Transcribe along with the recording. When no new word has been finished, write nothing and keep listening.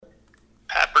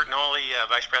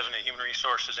Vice President of Human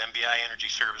Resources, MBI Energy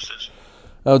Services.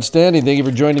 Outstanding. Thank you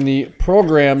for joining the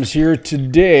programs here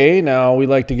today. Now, we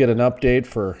like to get an update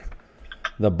for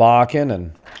the Bakken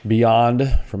and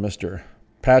beyond from Mr.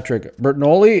 Patrick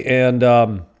Bertagnolli.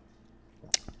 And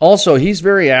also, he's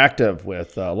very active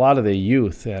with a lot of the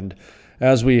youth. And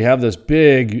as we have this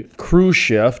big crew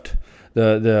shift,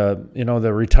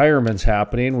 the retirement's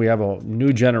happening. We have a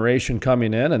new generation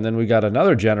coming in, and then we got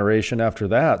another generation after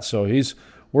that. So he's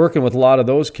working with a lot of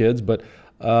those kids. But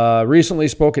recently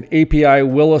spoke at API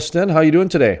Williston. How you doing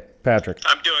today, Patrick?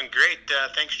 I'm doing great.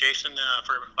 Thanks, Jason,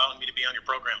 for allowing me to be on your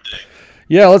program today.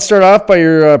 Yeah, let's start off by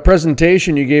your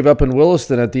presentation you gave up in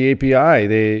Williston at the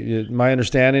API. My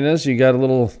understanding is you got a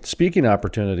little speaking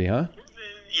opportunity, huh?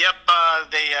 Yep,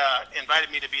 they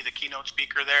invited me to be the keynote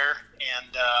speaker there,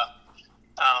 and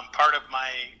part of my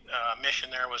mission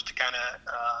there was to kind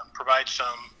of provide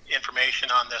some information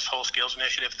on this whole skills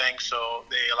initiative thing. So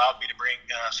they allowed me to bring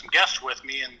some guests with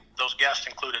me, and those guests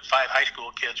included 5 high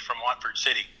school kids from Watford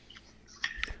City.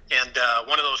 And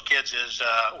one of those kids is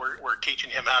we're teaching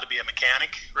him how to be a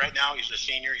mechanic right now. He's a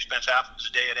senior. He spends half of his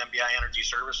day at MBI Energy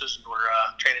Services, and we're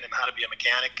training him how to be a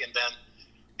mechanic. And then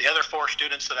the other 4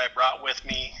 students that I brought with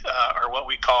me are what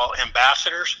we call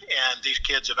ambassadors, and these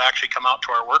kids have actually come out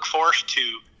to our workforce to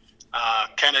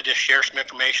kind of just share some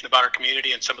information about our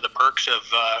community and some of the perks of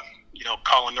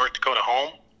calling North Dakota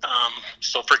home.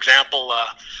 So, for example,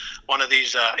 one of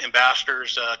these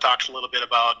ambassadors talks a little bit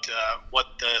about what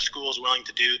the school is willing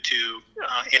to do to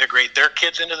integrate their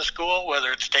kids into the school,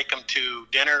 whether it's take them to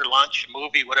dinner, lunch,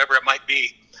 movie, whatever it might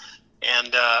be.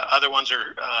 And other ones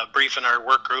are briefing our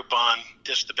work group on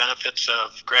just the benefits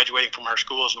of graduating from our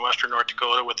schools in Western North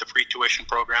Dakota with the free tuition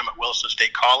program at Wilson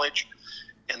State College,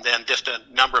 and then just a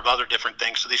number of other different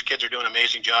things. So these kids are doing an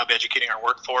amazing job educating our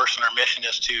workforce, and our mission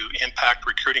is to impact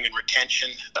recruiting and retention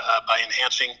by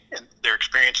enhancing their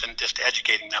experience and just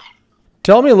educating them.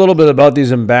 Tell me a little bit about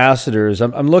these ambassadors.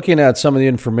 I'm looking at some of the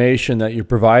information that you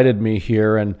provided me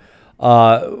here, and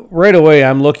right away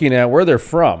I'm looking at where they're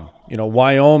from.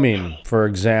 Wyoming, for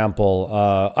example,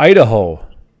 Idaho,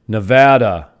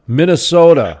 Nevada,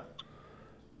 Minnesota.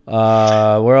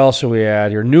 Where else are we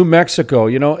at here? New Mexico.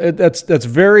 That's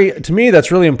very, to me, that's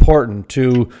really important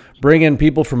to bring in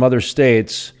people from other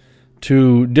states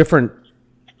to different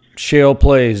shale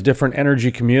plays, different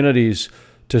energy communities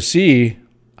to see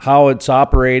how it's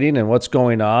operating and what's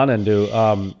going on, and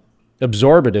to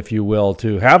absorb it, if you will,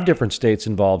 to have different states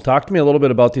involved. Talk to me a little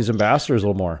bit about these ambassadors a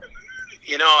little more.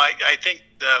 I think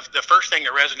the first thing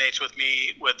that resonates with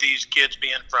me with these kids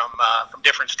being from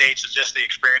different states is just the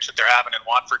experience that they're having in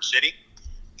Watford City,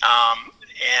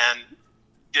 and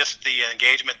just the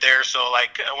engagement there. So,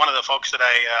 like one of the folks that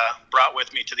I brought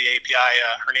with me to the API,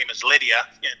 her name is Lydia,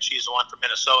 and she's the one from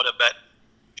Minnesota, but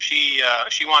she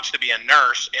wants to be a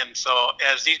nurse. And so,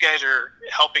 as these guys are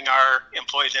helping our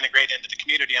employees integrate into the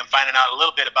community, I'm finding out a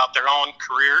little bit about their own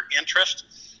career interest.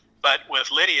 But with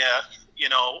Lydia,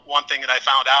 one thing that I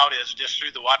found out is just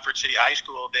through the Watford City High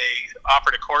School, they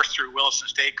offered a course through Wilson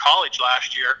State College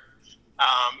last year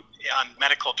on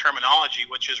medical terminology,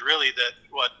 which is really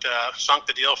what sunk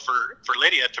the deal for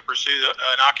Lydia to pursue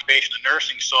an occupation of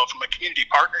nursing. So from a community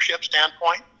partnership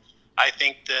standpoint, I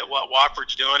think that what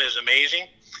Watford's doing is amazing.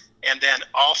 And then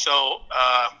also,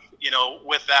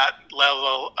 with that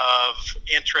level of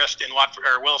interest in Watford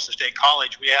or Wilson State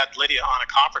College, we had Lydia on a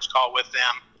conference call with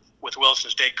them, with Wilson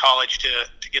State College,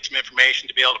 to get some information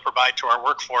to be able to provide to our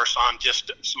workforce on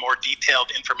just some more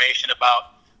detailed information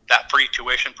about that free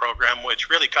tuition program, which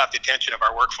really caught the attention of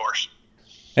our workforce.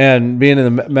 And being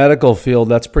in the medical field,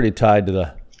 that's pretty tied to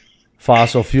the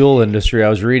fossil fuel industry. I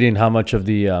was reading how much of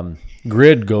the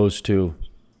grid goes to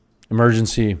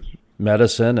emergency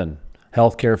medicine and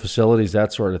healthcare facilities,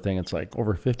 that sort of thing. It's like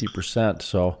over 50%.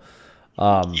 So,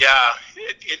 yeah.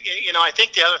 I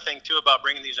think the other thing too about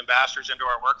bringing these ambassadors into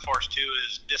our workforce too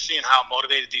is just seeing how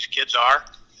motivated these kids are.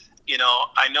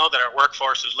 I know that our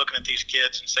workforce is looking at these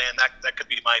kids and saying that could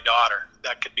be my daughter,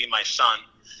 that could be my son.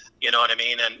 You know what I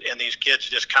mean? And these kids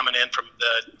just coming in from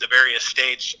the various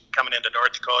states, coming into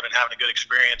North Dakota and having a good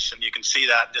experience, and you can see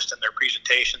that just in their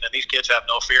presentation. And these kids have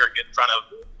no fear of getting in front of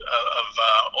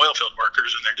oil field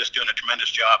workers, and they're just doing a tremendous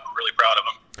job. We're really proud of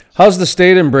them. How's the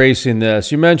state embracing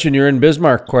this? You mentioned you're in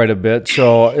Bismarck quite a bit,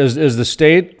 so is the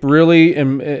state really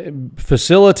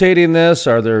facilitating this?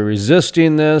 Are they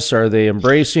resisting this? Are they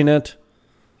embracing it?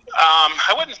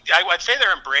 I'd say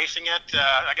they're embracing it.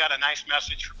 I got a nice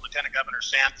message from Lieutenant Governor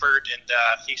Sanford, and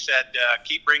he said,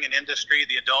 keep bringing industry,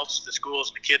 the adults, the schools,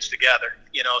 and the kids together.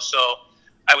 So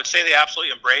I would say they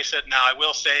absolutely embrace it. Now, I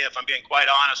will say, if I'm being quite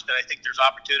honest, that I think there's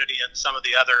opportunity in some of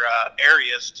the other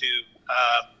areas to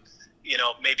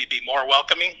maybe be more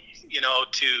welcoming,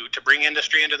 to bring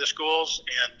industry into the schools.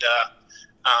 And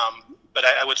but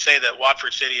I would say that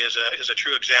Watford City is a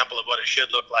true example of what it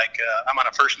should look like. I'm on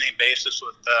a first name basis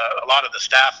with a lot of the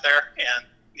staff there, and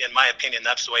in my opinion,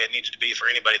 that's the way it needs to be for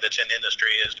anybody that's in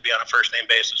industry, is to be on a first name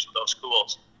basis with those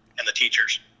schools and the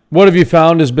teachers. What have you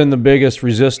found has been the biggest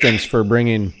resistance for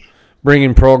bringing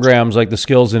programs like the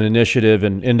Skills and Initiative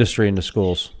and industry into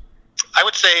schools? I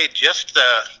would say just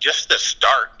the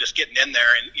start, just getting in there,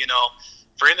 and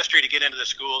for industry to get into the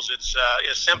schools, it's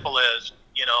as simple as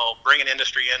bringing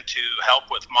industry in to help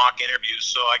with mock interviews.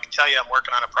 So I can tell you, I'm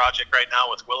working on a project right now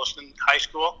with Williston High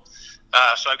School.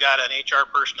 So I've got an HR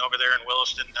person over there in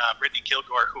Williston, Brittany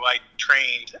Kilgore, who I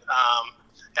trained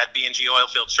at B&G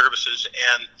Oilfield Services,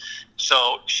 and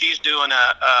so she's doing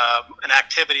an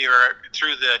activity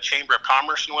through the Chamber of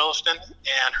Commerce in Williston,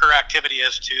 and her activity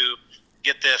is to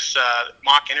get this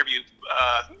mock interview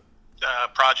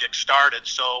project started.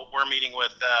 So we're meeting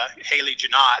with Haley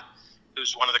Janot,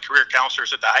 who's one of the career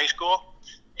counselors at the high school.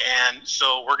 And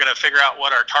so we're going to figure out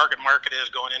what our target market is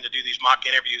going in to do these mock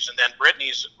interviews. And then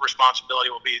Brittany's responsibility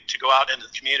will be to go out into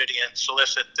the community and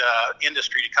solicit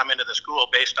industry to come into the school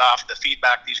based off the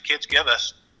feedback these kids give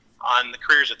us on the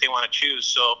careers that they want to choose.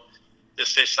 So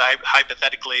this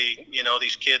hypothetically,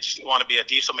 these kids want to be a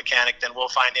diesel mechanic, then we'll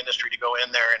find industry to go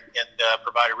in there and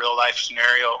provide a real life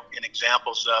scenario and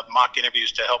examples of mock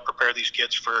interviews to help prepare these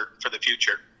kids for the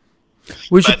future.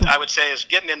 But I would say is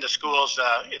getting into schools,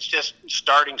 it's just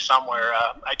starting somewhere.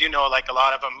 I do know like a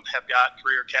lot of them have got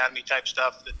career academy type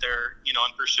stuff that they're, in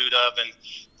pursuit of. And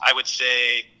I would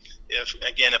say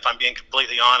if I'm being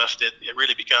completely honest, it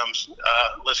really becomes,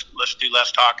 let's do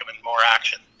less talking and more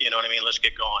action. You know what I mean? Let's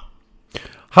get going.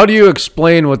 How do you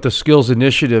explain what the Skills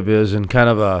Initiative is in kind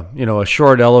of a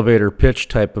short elevator pitch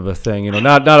type of a thing?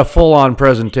 Not a full on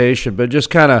presentation, but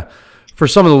just kind of, for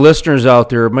some of the listeners out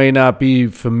there who may not be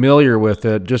familiar with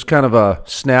it, just kind of a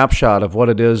snapshot of what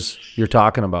it is you're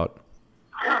talking about.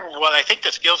 Well, I think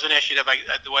the Skills Initiative,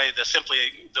 the way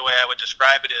I would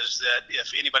describe it is that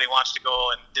if anybody wants to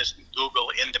go and just Google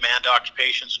in-demand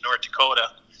occupations in North Dakota,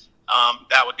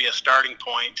 that would be a starting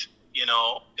point.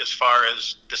 As far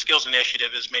as the Skills Initiative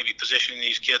is maybe positioning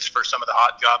these kids for some of the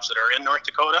hot jobs that are in North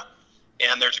Dakota.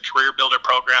 And there's a career builder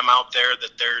program out there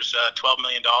that there's $12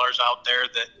 million out there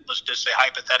that, let's just say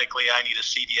hypothetically, I need a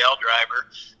CDL driver.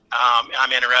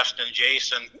 I'm interested in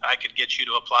Jason. I could get you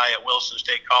to apply at Wilson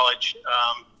State College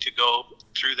to go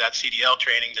through that CDL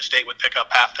training. The state would pick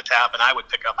up half the tab and I would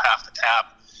pick up half the tab.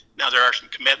 Now there are some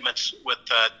commitments with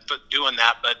doing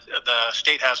that, but the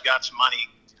state has got some money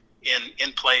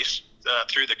in place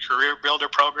through the career builder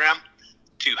program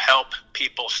to help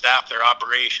people staff their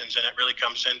operations, and it really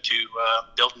comes into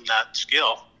building that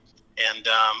skill, and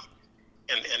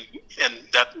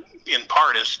that in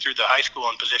part is through the high school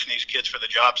and positioning these kids for the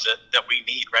jobs that we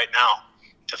need right now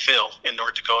to fill in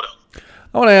North Dakota.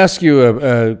 I want to ask you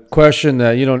a question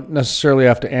that you don't necessarily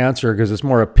have to answer because it's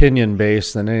more opinion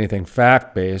based than anything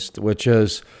fact based, which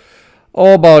is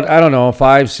about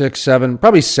 5, 6, 7,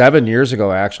 probably 7 years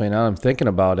ago actually. Now I'm thinking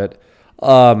about it.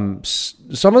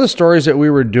 Some of the stories that we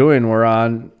were doing were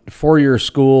on 4-year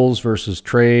schools versus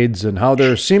trades and how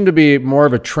there seemed to be more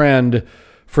of a trend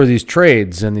for these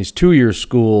trades and these 2-year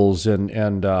schools and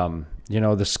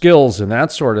the skills and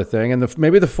that sort of thing. And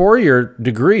maybe the 4-year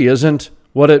degree isn't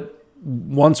what it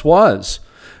once was.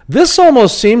 This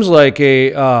almost seems like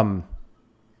a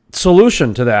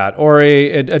solution to that, or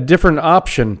a different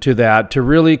option to that, to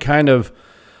really kind of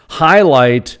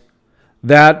highlight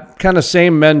that kind of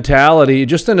same mentality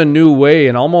just in a new way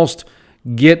and almost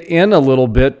get in a little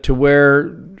bit to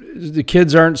where the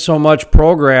kids aren't so much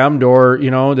programmed or,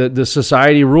 the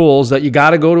society rules that you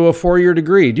got to go to a 4-year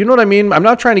degree. Do you know what I mean? I'm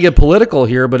not trying to get political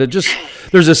here, but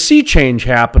there's a sea change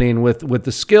happening with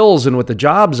the skills and with the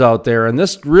jobs out there. And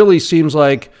this really seems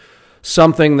like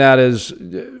something that is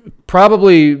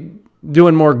probably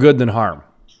doing more good than harm.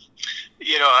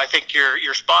 I think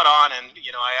you're spot on, and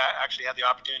I actually had the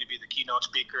opportunity to be the keynote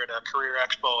speaker at a career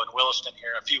expo in Williston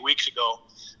here a few weeks ago,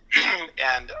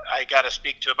 and I got to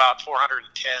speak to about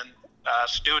 410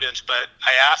 students. But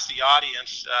I asked the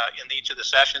audience in each of the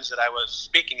sessions that I was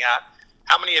speaking at,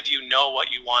 how many of you know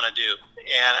what you want to do?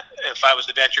 And if I was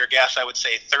to venture a guess, I would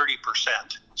say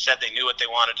 30% said they knew what they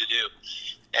wanted to do.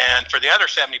 And for the other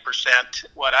 70%,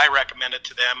 what I recommended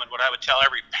to them and what I would tell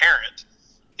every parent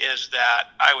is that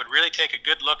I would really take a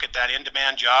good look at that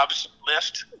in-demand jobs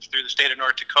list through the state of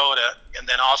North Dakota, and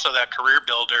then also that career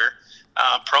builder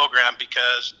program,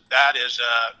 because that is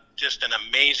just an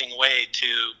amazing way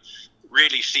to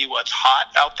really see what's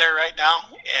hot out there right now,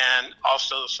 and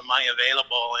also some money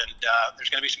available. And there's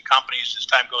going to be some companies as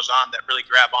time goes on that really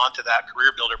grab onto that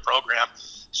career builder program.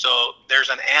 So there's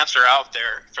an answer out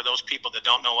there for those people that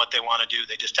don't know what they want to do.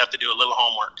 They just have to do a little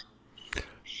homework.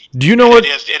 Do you know what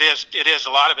it is?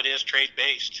 A lot of it is trade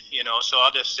based, So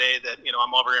I'll just say that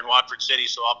I'm over in Watford City,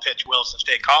 so I'll pitch Wilson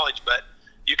State College, but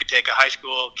you could take a high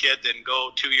school kid and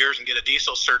go 2 years and get a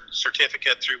diesel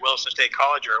certificate through Wilson State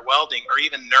College, or welding, or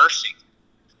even nursing.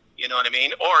 You know what I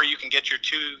mean? Or you can get your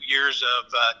 2 years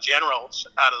of generals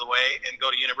out of the way and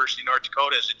go to University of North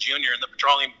Dakota as a junior in the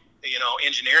petroleum,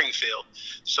 engineering field.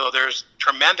 So there's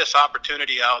tremendous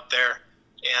opportunity out there.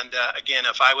 And again,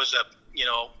 if I was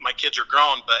my kids are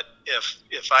grown, but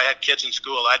if I had kids in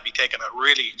school, I'd be taking a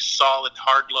really solid,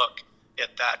 hard look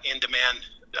at that in-demand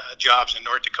jobs in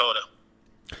North Dakota.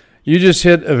 You just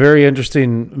hit a very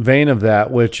interesting vein of that,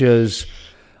 which is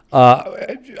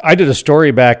I did a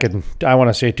story back in, I want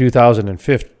to say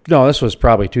 2015. No, this was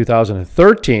probably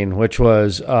 2013, which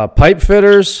was pipe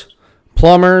fitters,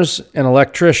 plumbers, and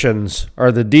electricians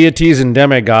are the deities and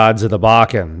demigods of the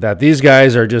Bakken. That these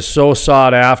guys are just so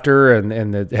sought after,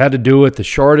 and it had to do with the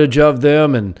shortage of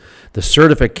them and the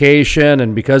certification,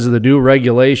 and because of the new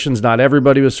regulations, not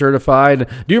everybody was certified.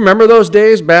 Do you remember those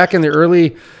days back in the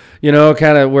early,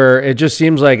 kind of where it just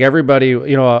seems like everybody,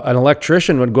 an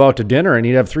electrician would go out to dinner and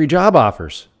he'd have 3 job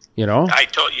offers, You're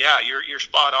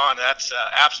spot on. That's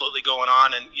absolutely going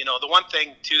on. And, the one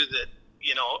thing too that,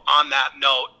 on that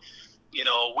note,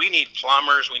 we need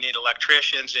plumbers, we need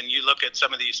electricians, and you look at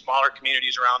some of these smaller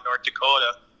communities around North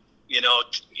Dakota,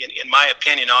 in my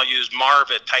opinion, I'll use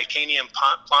Marv at Titanium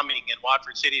Plumbing in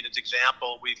Watford City as an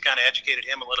example. We've kind of educated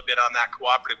him a little bit on that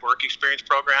cooperative work experience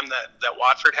program that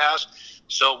Watford has.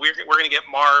 So we're going to get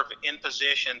Marv in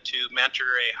position to mentor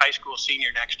a high school senior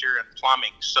next year in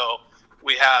plumbing. So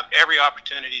we have every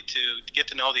opportunity to get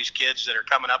to know these kids that are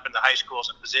coming up in the high schools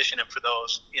and position them for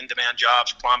those in-demand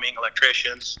jobs, plumbing,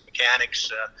 electricians,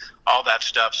 mechanics, all that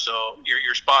stuff. So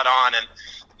you're spot on.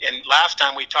 And last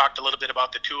time we talked a little bit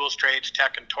about the tools, trades,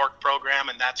 tech, and torque program,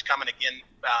 and that's coming again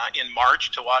in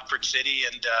March to Watford City,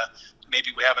 and maybe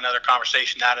we have another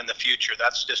conversation on that in the future.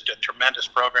 That's just a tremendous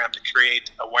program to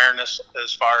create awareness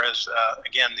as far as,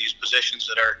 again, these positions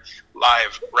that are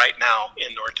live right now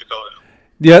in North Dakota.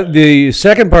 Yeah, the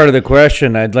second part of the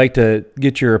question I'd like to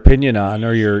get your opinion on,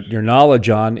 or your knowledge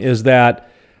on, is that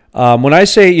when I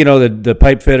say, the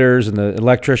pipe fitters and the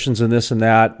electricians and this and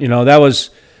that, that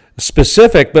was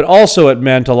specific, but also it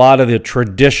meant a lot of the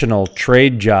traditional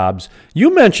trade jobs.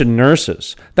 You mentioned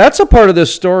nurses. That's a part of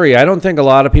this story. I don't think a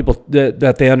lot of people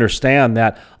that they understand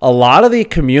that a lot of the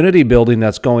community building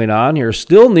that's going on here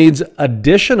still needs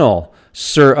additional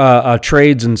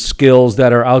trades and skills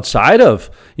that are outside of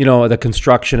the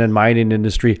construction and mining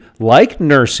industry, like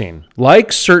nursing,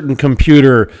 like certain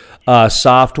computer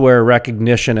software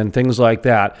recognition and things like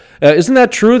that. Isn't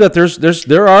that true that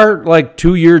there are like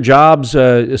 2-year jobs,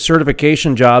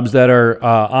 certification jobs that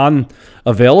are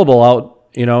available out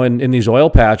in these oil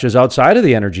patches outside of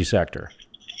the energy sector?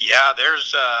 Yeah,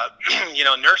 there's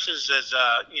nurses is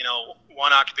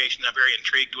one occupation I'm very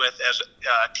intrigued with, as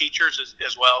teachers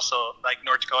as well. So like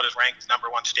North Dakota is ranked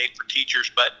 #1 state for teachers,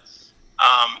 but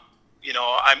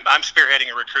I'm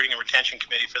spearheading a recruiting and retention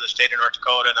committee for the state of North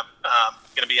Dakota, and I'm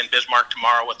going to be in Bismarck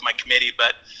tomorrow with my committee.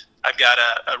 But I've got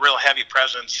a real heavy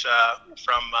presence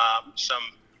from some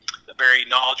very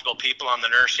knowledgeable people on the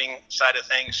nursing side of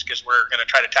things, because we're going to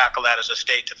try to tackle that as a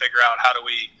state to figure out how do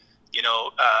we,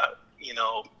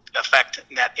 affect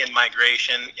net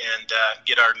in-migration and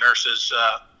get our nurses,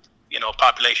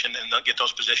 population, and get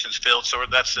those positions filled. So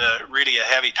that's really a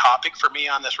heavy topic for me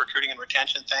on this recruiting and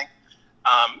retention thing.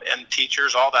 And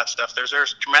teachers, all that stuff.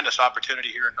 There's tremendous opportunity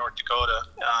here in North Dakota,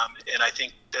 and I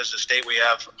think as a state we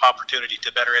have opportunity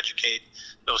to better educate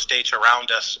those states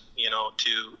around us,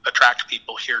 to attract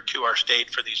people here to our state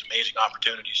for these amazing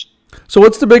opportunities. So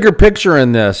what's the bigger picture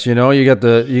in this? You got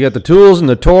the tools and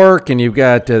the torque, and you've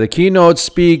got the keynote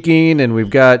speaking, and we've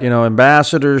got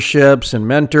ambassadorships and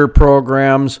mentor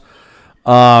programs.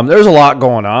 There's a lot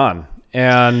going on.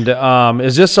 And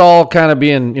is this all kind of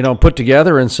being, put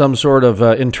together in some sort of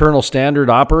internal standard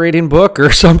operating book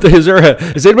or something? Is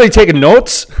anybody taking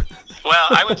notes? Well,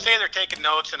 I would say they're taking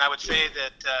notes, and I would say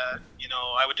that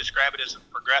I would describe it as a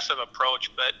progressive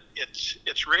approach. But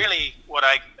it's really what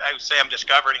I would say I'm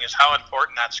discovering is how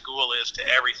important that school is to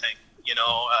everything.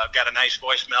 Got a nice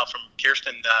voicemail from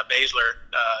Kirsten Baszler,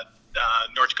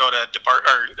 North Dakota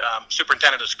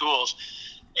Superintendent of Schools,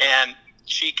 and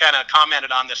she kind of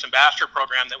commented on this ambassador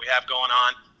program that we have going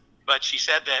on. but she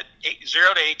said that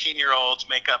 0 to 18-year-olds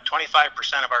make up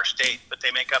 25% of our state, but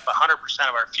they make up 100%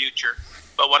 of our future.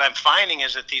 But what I'm finding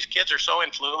is that these kids are so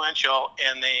influential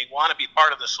and they want to be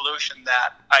part of the solution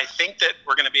that I think that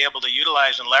we're going to be able to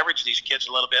utilize and leverage these kids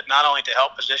a little bit, not only to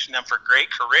help position them for great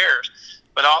careers,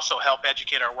 but also help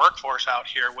educate our workforce out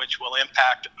here, which will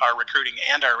impact our recruiting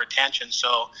and our retention.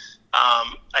 So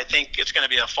I think it's going to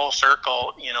be a full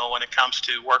circle, when it comes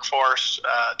to workforce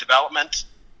development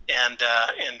and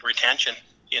retention.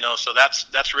 So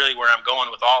that's really where I'm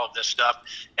going with all of this stuff.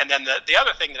 And then the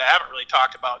other thing that I haven't really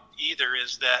talked about either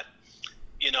is that,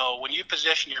 when you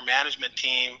position your management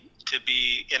team to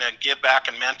be in a give back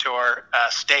and mentor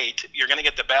state, you're going to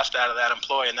get the best out of that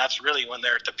employee. And that's really when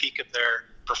they're at the peak of their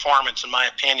performance, in my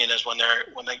opinion, is when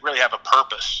they really have a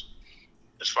purpose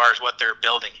as far as what they're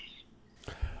building.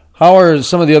 How are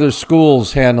some of the other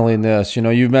schools handling this?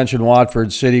 You've mentioned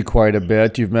Watford City quite a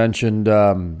bit. You've mentioned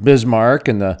Bismarck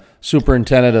and the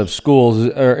superintendent of schools.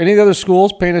 Are any of the other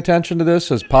schools paying attention to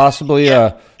this as possibly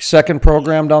a second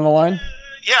program down the line?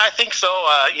 Yeah, I think so.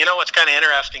 What's kind of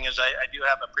interesting is I do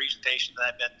have a presentation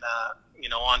that I've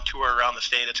been, on tour around the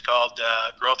state. It's called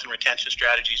Growth and Retention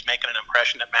Strategies, Making an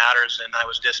Impression That Matters. And I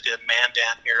was just in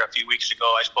Mandan here a few weeks ago.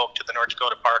 I spoke to the North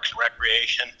Dakota Parks and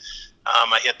Recreation.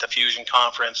 I hit the Fusion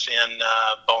Conference in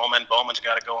Bowman. Bowman's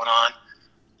got it going on.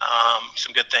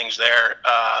 Some good things there.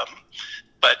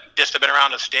 But just have been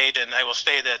around the state, and I will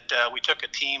say that we took a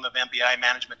team of MBI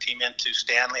management team into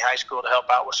Stanley High School to help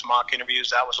out with some mock interviews.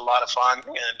 That was a lot of fun,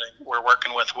 and we're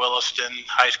working with Williston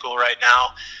High School right now.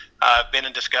 I've been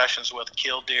in discussions with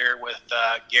Killdeer, with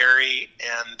Gary,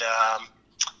 and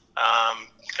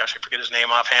I forget his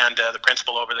name offhand, the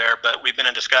principal over there, but we've been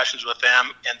in discussions with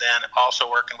them, and then also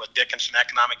working with Dickinson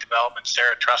Economic Development,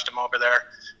 Sarah Trustum over there,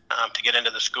 to get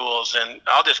into the schools. And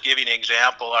I'll just give you an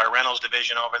example. Our rentals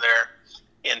division over there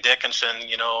in Dickinson,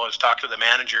 I was talking to the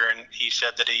manager, and he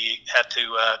said that he had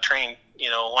to train,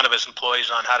 one of his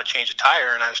employees on how to change a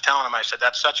tire. And I was telling him, I said,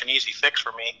 that's such an easy fix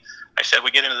for me. I said,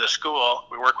 we get into the school,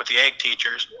 we work with the ag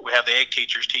teachers. We have the ag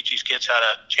teachers teach these kids how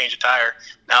to change a tire.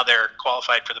 Now they're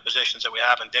qualified for the positions that we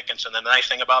have in Dickinson. And the nice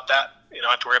thing about that, you don't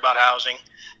have to worry about housing,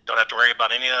 don't have to worry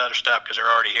about any of the other stuff because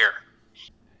they're already here.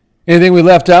 Anything we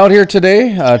left out here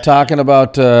today, talking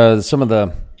about some of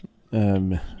the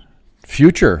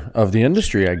future of the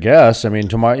industry, I guess. I mean,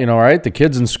 tomorrow, right? The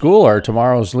kids in school are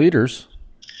tomorrow's leaders.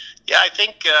 Yeah, I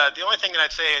think the only thing that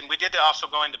I'd say, and we did also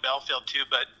go into Belfield too,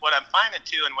 but what I'm finding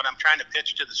too, and what I'm trying to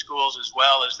pitch to the schools as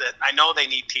well, is that I know they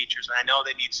need teachers, and I know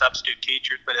they need substitute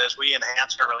teachers, but as we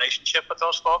enhance our relationship with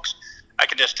those folks, I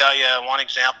can just tell you one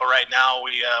example right now.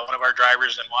 We one of our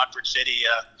drivers in Watford City,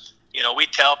 we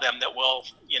tell them that we'll,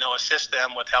 assist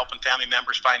them with helping family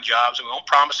members find jobs. And we won't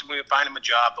promise them we will find them a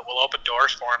job, but we'll open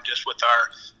doors for them just with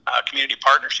our community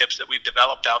partnerships that we've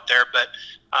developed out there. But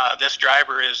this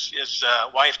driver is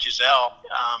wife, Giselle.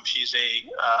 She's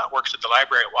works at the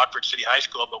library at Watford City High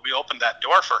School, but we opened that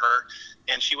door for her,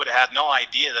 and she would have had no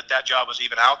idea that job was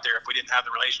even out there if we didn't have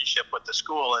the relationship with the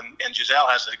school. And Giselle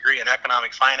has a degree in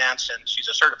economic finance, and she's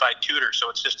a certified tutor, so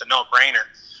it's just a no-brainer.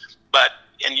 But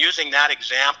in using that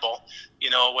example,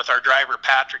 with our driver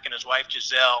Patrick and his wife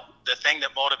Giselle, the thing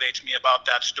that motivates me about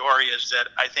that story is that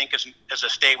I think as a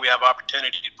state we have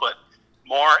opportunity to put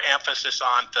more emphasis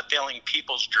on fulfilling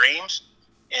people's dreams,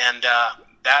 and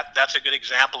that's a good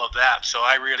example of that. So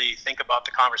I really think about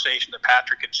the conversation that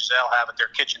Patrick and Giselle have at their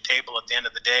kitchen table at the end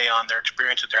of the day on their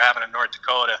experience that they're having in North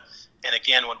Dakota. And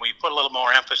again, when we put a little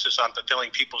more emphasis on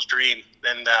fulfilling people's dream,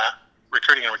 then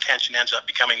recruiting and retention ends up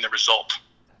becoming the result.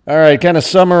 All right, kind of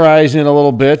summarizing a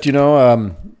little bit,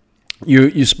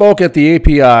 you spoke at the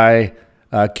API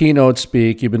keynote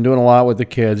speak. You've been doing a lot with the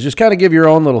kids. Just kind of give your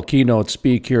own little keynote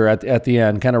speak here at the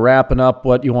end, kind of wrapping up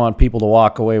what you want people to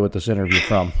walk away with this interview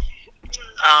from.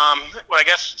 Well, I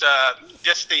guess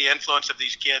just the influence of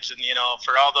these kids, and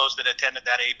for all those that attended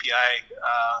that API,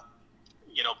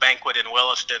 banquet in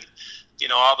Williston,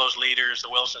 all those leaders, the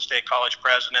Williston State College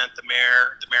president, the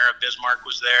mayor of Bismarck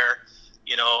was there.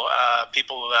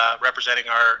 People representing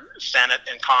our Senate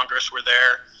and Congress were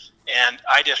there. And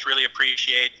I just really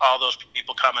appreciate all those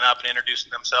people coming up and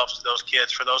introducing themselves to those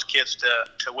kids, for those kids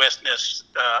to witness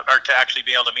or to actually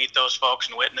be able to meet those folks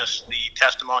and witness the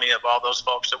testimony of all those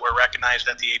folks that were recognized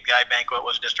at the API banquet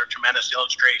was just a tremendous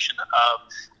illustration of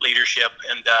leadership.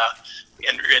 And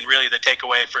really the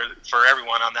takeaway for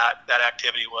everyone on that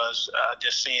activity was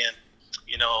just seeing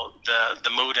the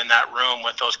mood in that room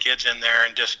with those kids in there,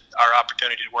 and just our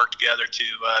opportunity to work together to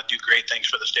do great things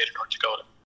for the state of North Dakota.